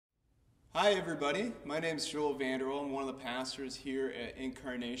Hi everybody, my name is Joel Vanderwell. I'm one of the pastors here at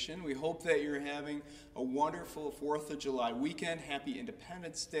Incarnation. We hope that you're having a wonderful 4th of July weekend. Happy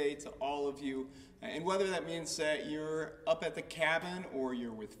Independence Day to all of you. And whether that means that you're up at the cabin or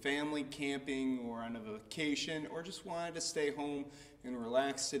you're with family camping or on a vacation or just wanted to stay home and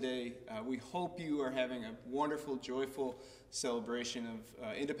relax today, we hope you are having a wonderful, joyful celebration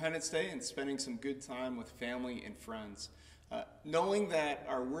of Independence Day and spending some good time with family and friends. Knowing that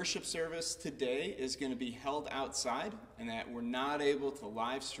our worship service today is going to be held outside and that we're not able to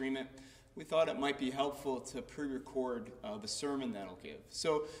live stream it, we thought it might be helpful to pre-record the sermon that I'll give.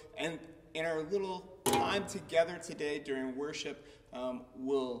 So, and in our little time together today during worship,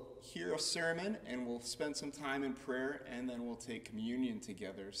 we'll hear a sermon and we'll spend some time in prayer and then we'll take communion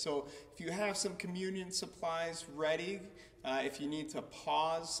together. So if you have some communion supplies ready, if you need to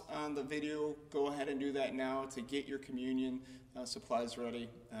pause on the video, go ahead and do that now to get your communion supplies ready,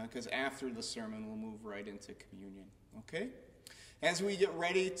 because after the sermon we'll move right into communion. Okay? As we get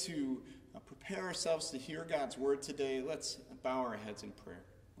ready to prepare ourselves to hear God's word today, let's bow our heads in prayer.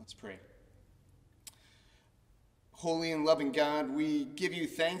 Let's pray. Holy and loving God, we give you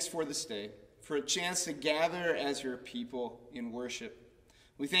thanks for this day, for a chance to gather as your people in worship.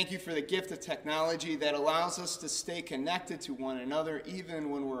 We thank you for the gift of technology that allows us to stay connected to one another even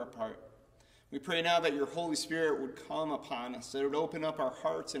when we're apart. We pray now that your Holy Spirit would come upon us, that it would open up our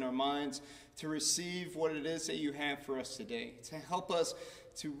hearts and our minds to receive what it is that you have for us today, to help us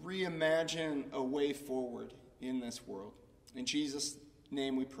to reimagine a way forward in this world. In Jesus'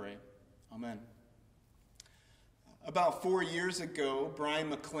 name we pray. Amen. About 4 years ago, Brian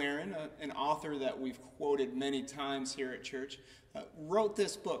McLaren, an author that we've quoted many times here at church, wrote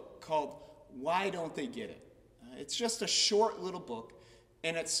this book called Why Don't They Get It? It's just a short little book,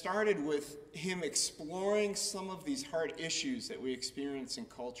 and it started with him exploring some of these hard issues that we experience in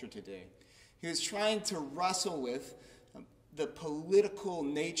culture today. He was trying to wrestle with the political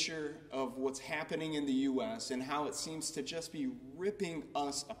nature of what's happening in the U.S. and how it seems to just be ripping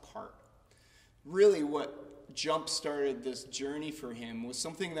us apart. Really, what jump-started this journey for him was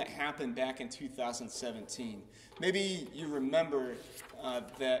something that happened back in 2017. Maybe you remember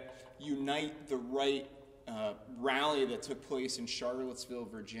that Unite the Right rally that took place in Charlottesville,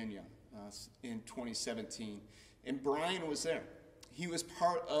 Virginia in 2017. And Brian was there. He was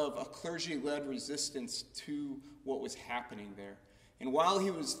part of a clergy-led resistance to what was happening there. And while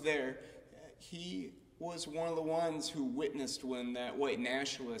he was there, he was one of the ones who witnessed when that white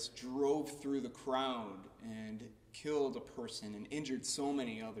nationalist drove through the crowd and killed a person and injured so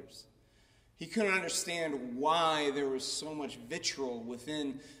many others. He couldn't understand why there was so much vitriol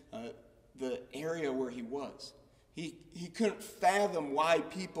within the area where he was. He couldn't fathom why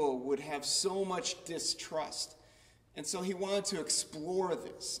people would have so much distrust. And so he wanted to explore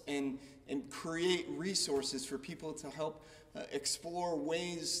this and create resources for people to help explore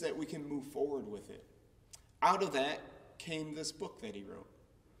ways that we can move forward with it. Out of that came this book that he wrote.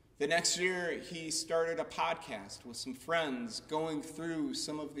 The next year, he started a podcast with some friends going through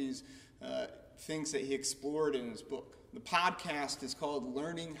some of these things that he explored in his book. The podcast is called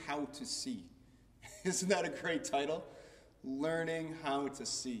Learning How to See. Isn't that a great title? Learning How to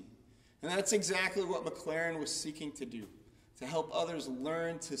See. And that's exactly what McLaren was seeking to do, to help others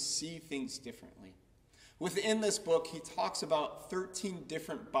learn to see things differently. Within this book, he talks about 13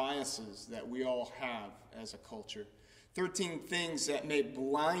 different biases that we all have as a culture. 13 things that may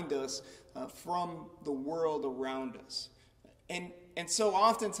blind us from the world around us. And so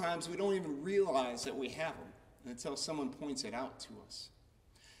oftentimes we don't even realize that we have them until someone points it out to us.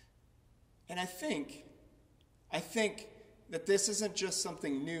 And I think that this isn't just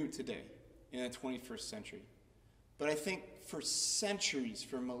something new today in the 21st century. But I think for centuries,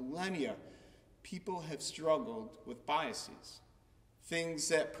 for millennia, people have struggled with biases. Things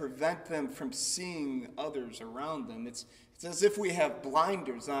that prevent them from seeing others around them. It's as if we have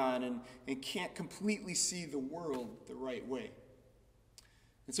blinders on and can't completely see the world the right way.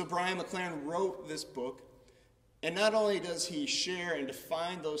 And so Brian McLaren wrote this book, and not only does he share and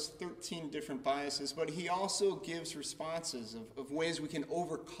define those 13 different biases, but he also gives responses of ways we can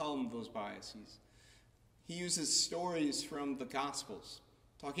overcome those biases. He uses stories from the Gospels,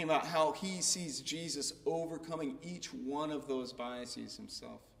 talking about how he sees Jesus overcoming each one of those biases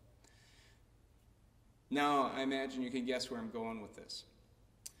himself. Now, I imagine you can guess where I'm going with this.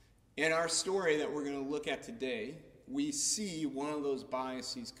 In our story that we're going to look at today, we see one of those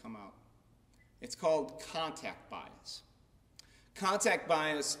biases come out. It's called contact bias. Contact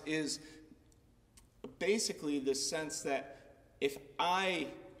bias is basically the sense that if I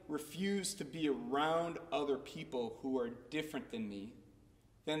refuse to be around other people who are different than me,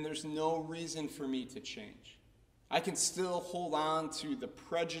 then there's no reason for me to change. I can still hold on to the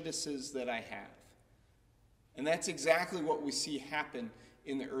prejudices that I have. And that's exactly what we see happen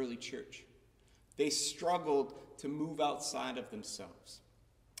in the early church. They struggled to move outside of themselves.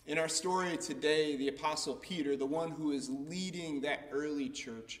 In our story today, the Apostle Peter, the one who is leading that early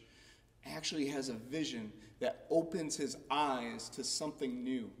church, actually has a vision that opens his eyes to something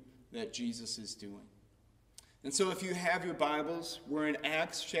new that Jesus is doing. And so if you have your Bibles, we're in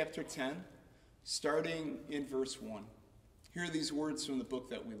Acts chapter 10, starting in verse 1. Here are these words from the book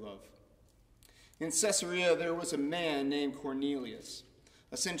that we love. In Caesarea there was a man named Cornelius,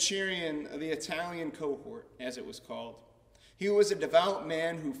 a centurion of the Italian cohort, as it was called. He was a devout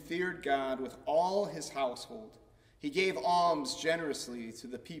man who feared God with all his household. He gave alms generously to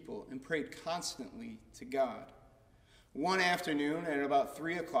the people and prayed constantly to God. One afternoon at about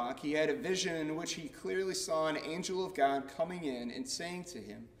 3 o'clock, he had a vision in which he clearly saw an angel of God coming in and saying to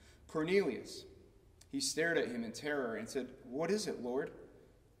him, "Cornelius." He stared at him in terror and said, "What is it, Lord?"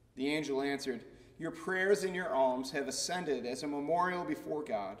 The angel answered, "Your prayers and your alms have ascended as a memorial before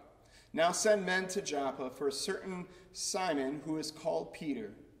God. Now send men to Joppa for a certain Simon who is called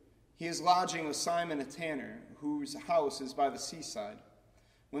Peter. He is lodging with Simon a tanner, whose house is by the seaside."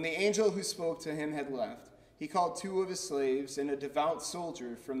 When the angel who spoke to him had left, he called 2 of his slaves and a devout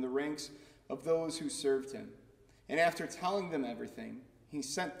soldier from the ranks of those who served him. And after telling them everything, he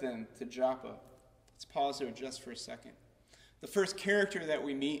sent them to Joppa. Let's pause there just for a second. The first character that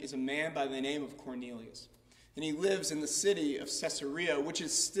we meet is a man by the name of Cornelius. And he lives in the city of Caesarea, which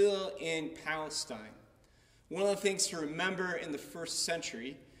is still in Palestine. One of the things to remember in the first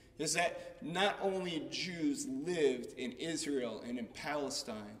century is that not only Jews lived in Israel and in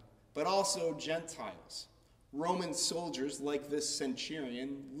Palestine, but also Gentiles. Roman soldiers, like this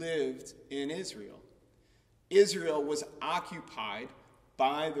centurion, lived in Israel. Israel was occupied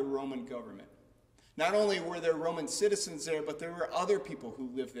by the Roman government. Not only were there Roman citizens there, but there were other people who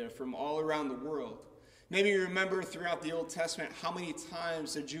lived there from all around the world. Maybe you remember throughout the Old Testament how many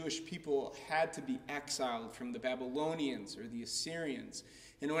times the Jewish people had to be exiled from the Babylonians or the Assyrians.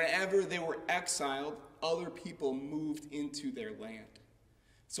 And whenever they were exiled, other people moved into their land.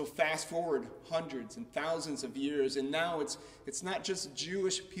 So fast forward hundreds and thousands of years, and now it's not just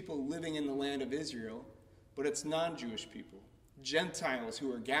Jewish people living in the land of Israel, but it's non-Jewish people, Gentiles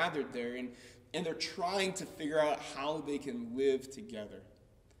who are gathered there, and they're trying to figure out how they can live together.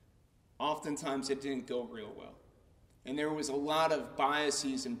 Oftentimes it didn't go real well. And there was a lot of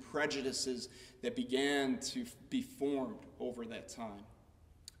biases and prejudices that began to be formed over that time.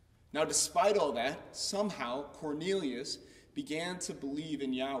 Now, despite all that, somehow Cornelius began to believe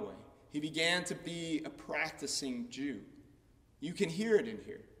in Yahweh. He began to be a practicing Jew. You can hear it in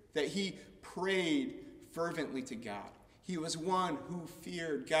here, that he prayed fervently to God. He was one who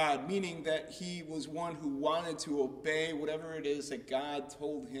feared God, meaning that he was one who wanted to obey whatever it is that God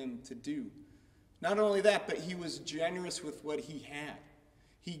told him to do. Not only that, but he was generous with what he had.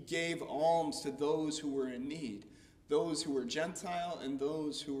 He gave alms to those who were in need, those who were Gentile and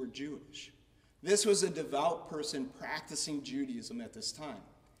those who were Jewish. This was a devout person practicing Judaism at this time,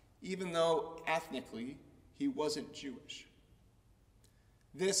 even though ethnically he wasn't Jewish.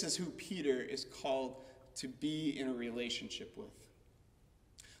 This is who Peter is called to be in a relationship with.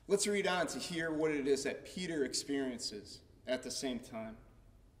 Let's read on to hear what it is that Peter experiences at the same time.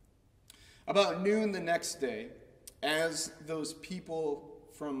 About noon the next day, as those people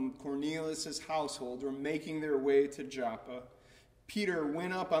from Cornelius' household were making their way to Joppa, Peter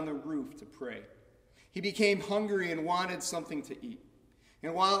went up on the roof to pray. He became hungry and wanted something to eat.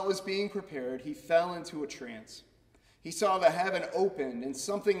 And while it was being prepared, he fell into a trance. He saw the heaven opened and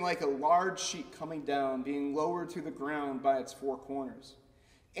something like a large sheet coming down, being lowered to the ground by its 4 corners.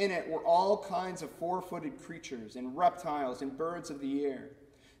 In it were all kinds of 4-footed creatures and reptiles and birds of the air.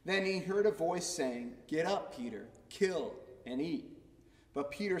 Then he heard a voice saying, "Get up, Peter, kill and eat."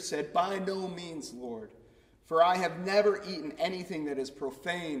 But Peter said, "By no means, Lord, for I have never eaten anything that is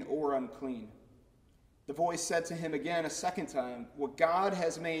profane or unclean." The voice said to him again a second time, "What God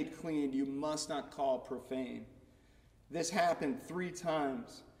has made clean, you must not call profane." This happened 3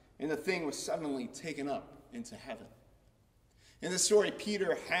 times, and the thing was suddenly taken up into heaven. In the story,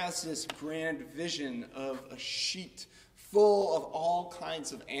 Peter has this grand vision of a sheet full of all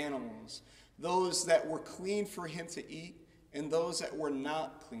kinds of animals, those that were clean for him to eat and those that were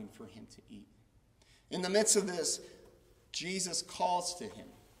not clean for him to eat. In the midst of this, Jesus calls to him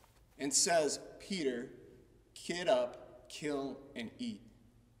and says, "Peter, get up, kill, and eat."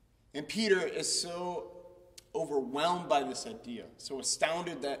 And Peter is so overwhelmed by this idea, so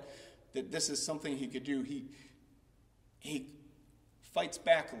astounded that this is something he could do. He fights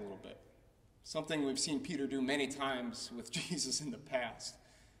back a little bit. Something we've seen Peter do many times with Jesus in the past.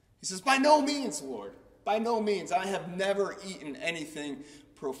 He says, "By no means, Lord. By no means. I have never eaten anything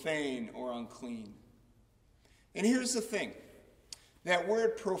profane or unclean." And here's the thing. That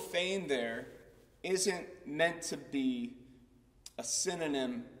word profane there isn't meant to be a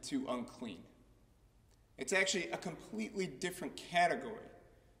synonym to unclean. It's actually a completely different category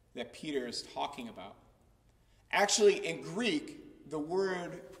that Peter is talking about. Actually, in Greek, the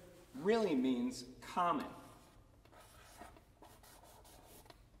word really means common.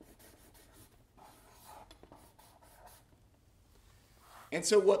 And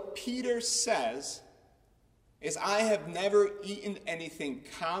so what Peter says is, I have never eaten anything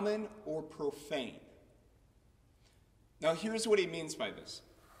common or profane. Now, here's what he means by this.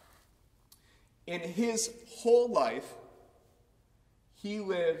 In his whole life, he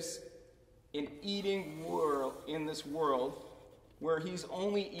lives in this world where he's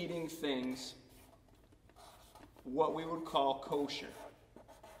only eating things what we would call kosher.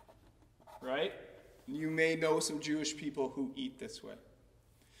 Right? You may know some Jewish people who eat this way.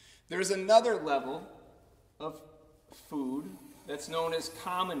 There's another level of food that's known as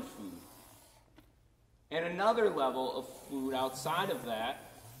common food. And another level of food outside of that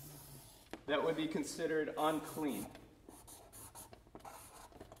would be considered unclean.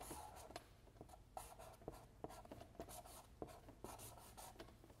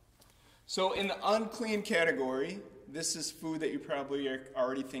 So in the unclean category, this is food that you probably are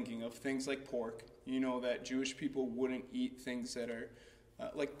already thinking of, things like pork. You know that Jewish people wouldn't eat things that are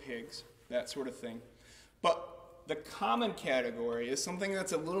like pigs, that sort of thing. But the common category is something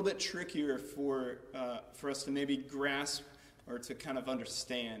that's a little bit trickier for us to maybe grasp or to kind of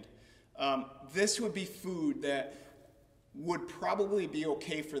understand. This would be food that would probably be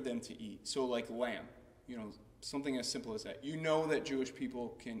okay for them to eat. So like lamb, something as simple as that. You know that Jewish people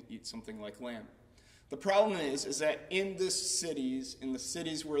can eat something like lamb. The problem is that in the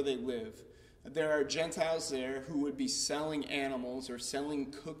cities where they live, there are Gentiles there who would be selling animals or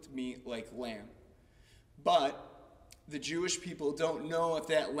selling cooked meat like lamb. But the Jewish people don't know if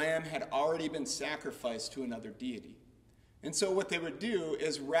that lamb had already been sacrificed to another deity. And so what they would do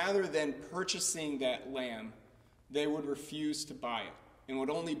is, rather than purchasing that lamb, they would refuse to buy it and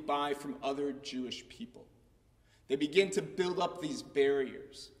would only buy from other Jewish people. They begin to build up these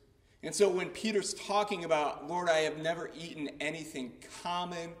barriers. And so when Peter's talking about, "Lord, I have never eaten anything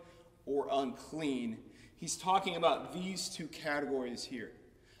common or unclean," he's talking about these two categories here.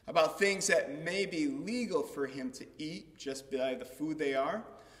 About things that may be legal for him to eat just by the food they are,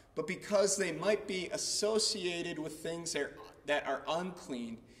 but because they might be associated with things that are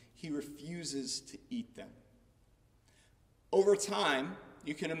unclean, he refuses to eat them. Over time,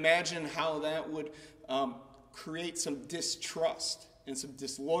 you can imagine how that would create some distrust and some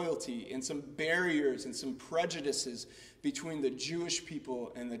disloyalty and some barriers and some prejudices between the Jewish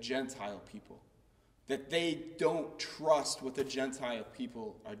people and the Gentile people, that they don't trust what the Gentile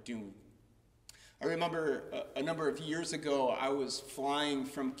people are doing. I remember a number of years ago, I was flying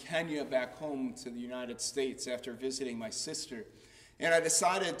from Kenya back home to the United States after visiting my sister, and I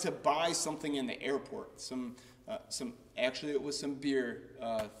decided to buy something in the airport. Actually, it was some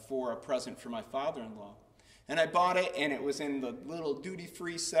beer for a present for my father-in-law. And I bought it, and it was in the little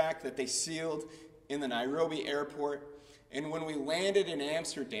duty-free sack that they sealed in the Nairobi airport. And when we landed in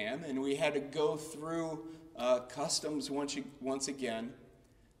Amsterdam and we had to go through customs once again,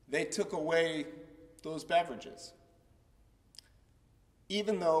 they took away those beverages,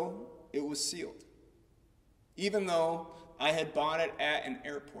 even though it was sealed, even though I had bought it at an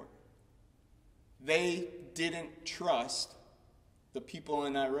airport. They didn't trust the people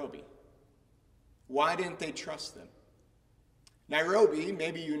in Nairobi. Why didn't they trust them? Nairobi,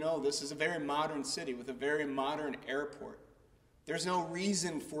 maybe you know this, is a very modern city with a very modern airport. There's no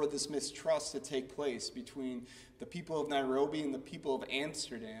reason for this mistrust to take place between the people of Nairobi and the people of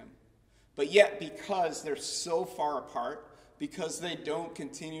Amsterdam. But yet, because they're so far apart, because they don't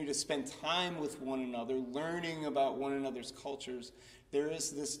continue to spend time with one another, learning about one another's cultures, there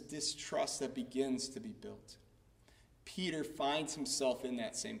is this distrust that begins to be built. Peter finds himself in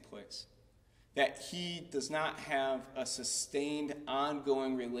that same place, that he does not have a sustained,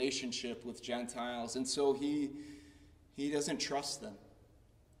 ongoing relationship with Gentiles, and so he doesn't trust them.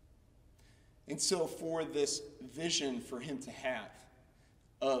 And so for this vision for him to have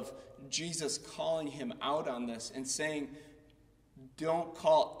of Jesus calling him out on this and saying, "Don't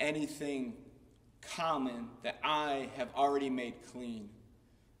call anything common that I have already made clean,"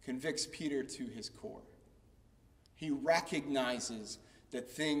 convicts Peter to his core. He recognizes that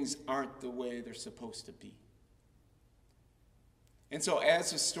things aren't the way they're supposed to be. And so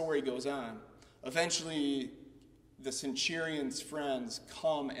as the story goes on, eventually the centurion's friends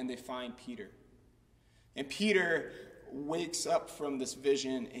come and they find Peter. And Peter wakes up from this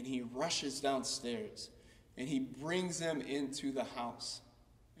vision and he rushes downstairs and he brings them into the house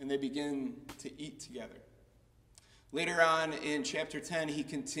and they begin to eat together. Later on in chapter 10, he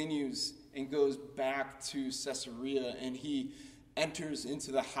continues and goes back to Caesarea and he enters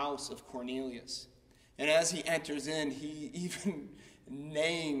into the house of Cornelius. And as he enters in, he even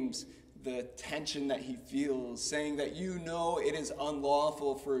names the tension that he feels, saying that it is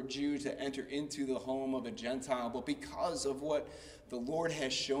unlawful for a Jew to enter into the home of a Gentile, but because of what the Lord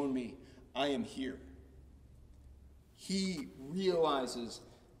has shown me, I am here. He realizes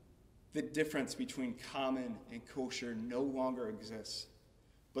the difference between common and kosher no longer exists,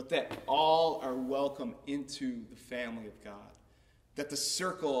 but that all are welcome into the family of God, that the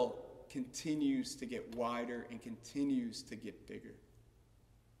circle continues to get wider and continues to get bigger.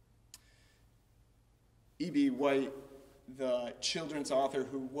 E.B. White, the children's author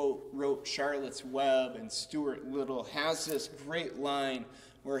who wrote Charlotte's Web and Stuart Little, has this great line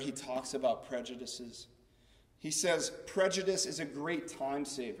where he talks about prejudices. He says, "Prejudice is a great time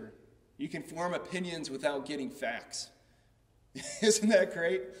saver. You can form opinions without getting facts." Isn't that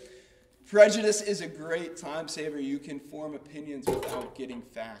great? Prejudice is a great time saver. You can form opinions without getting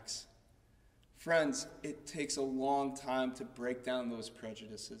facts. Friends, it takes a long time to break down those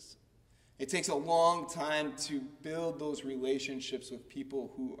prejudices. It takes a long time to build those relationships with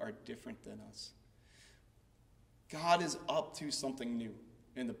people who are different than us. God is up to something new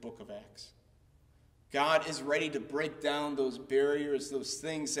in the book of Acts. God is ready to break down those barriers, those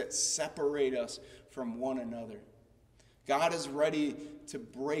things that separate us from one another. God is ready to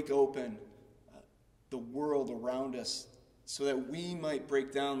break open the world around us so that we might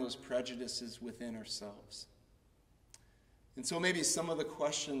break down those prejudices within ourselves. And so maybe some of the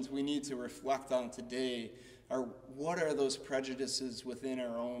questions we need to reflect on today are, what are those prejudices within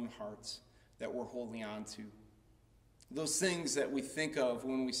our own hearts that we're holding on to? Those things that we think of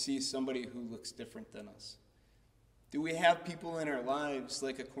when we see somebody who looks different than us. Do we have people in our lives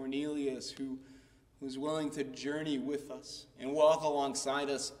like a Cornelius who's willing to journey with us and walk alongside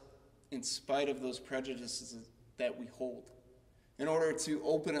us in spite of those prejudices that we hold, in order to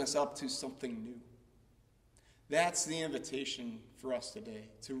open us up to something new? That's the invitation for us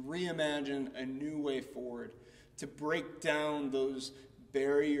today, to reimagine a new way forward, to break down those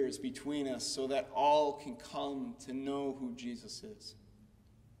barriers between us so that all can come to know who Jesus is.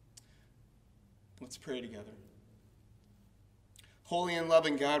 Let's pray together. Holy and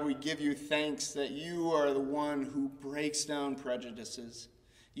loving God, we give you thanks that you are the one who breaks down prejudices.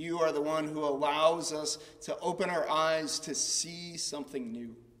 You are the one who allows us to open our eyes to see something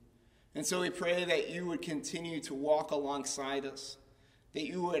new. And so we pray that you would continue to walk alongside us, that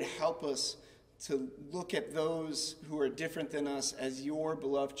you would help us to look at those who are different than us as your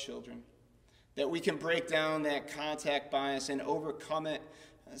beloved children, that we can break down that contact bias and overcome it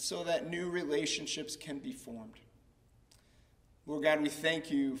so that new relationships can be formed. Lord God, we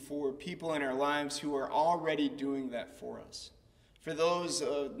thank you for people in our lives who are already doing that for us, for those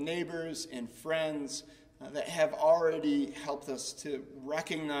neighbors and friends that have already helped us to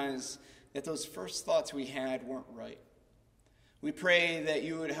recognize that those first thoughts we had weren't right. We pray that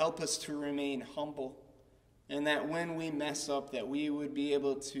you would help us to remain humble, and that when we mess up, that we would be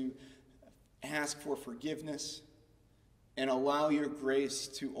able to ask for forgiveness and allow your grace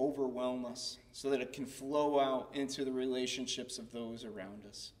to overwhelm us so that it can flow out into the relationships of those around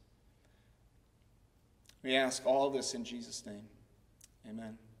us. We ask all this in Jesus' name.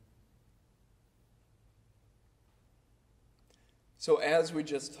 Amen. So as we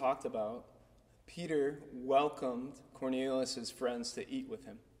just talked about, Peter welcomed Cornelius' friends to eat with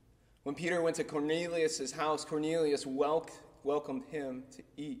him. When Peter went to Cornelius' house, Cornelius welcomed him to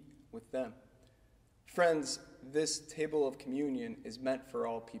eat with them. Friends, this table of communion is meant for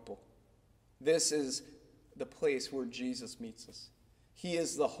all people. This is the place where Jesus meets us. He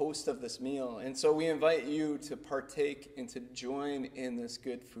is the host of this meal, and so we invite you to partake and to join in this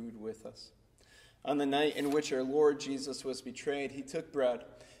good food with us. On the night in which our Lord Jesus was betrayed, he took bread,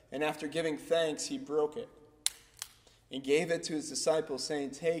 and after giving thanks, he broke it and gave it to his disciples,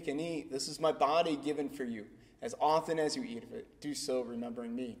 saying, "Take and eat. This is my body given for you. As often as you eat of it, do so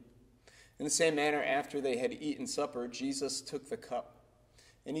remembering me." In the same manner, after they had eaten supper, Jesus took the cup,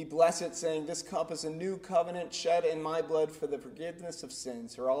 and he blessed it, saying, "This cup is a new covenant shed in my blood for the forgiveness of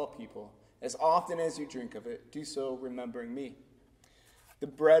sins for all people. As often as you drink of it, do so remembering me." The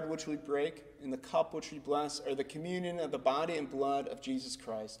bread which we break and the cup which we bless are the communion of the body and blood of Jesus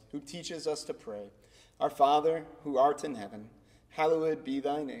Christ, who teaches us to pray, "Our Father, who art in heaven, hallowed be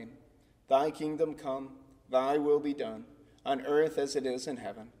thy name. Thy kingdom come, thy will be done, on earth as it is in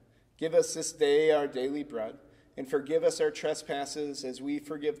heaven. Give us this day our daily bread, and forgive us our trespasses as we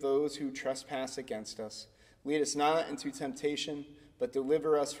forgive those who trespass against us. Lead us not into temptation, but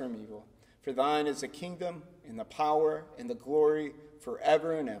deliver us from evil. For thine is the kingdom, and the power, and the glory,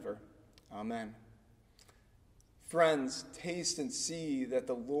 forever and ever. Amen. Friends, taste and see that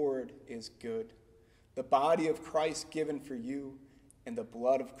the Lord is good. The body of Christ given for you, and the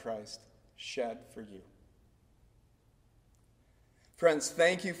blood of Christ shed for you. Friends,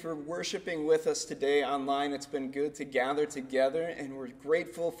 thank you for worshiping with us today online. It's been good to gather together, and we're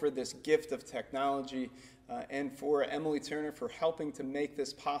grateful for this gift of technology and for Emily Turner for helping to make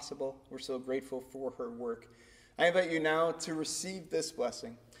this possible. We're so grateful for her work. I invite you now to receive this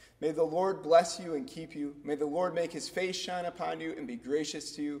blessing. May the Lord bless you and keep you. May the Lord make his face shine upon you and be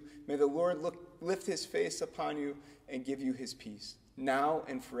gracious to you. May the Lord lift his face upon you and give you his peace, now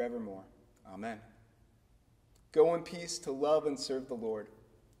and forevermore. Amen. Go in peace to love and serve the Lord.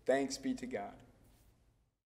 Thanks be to God.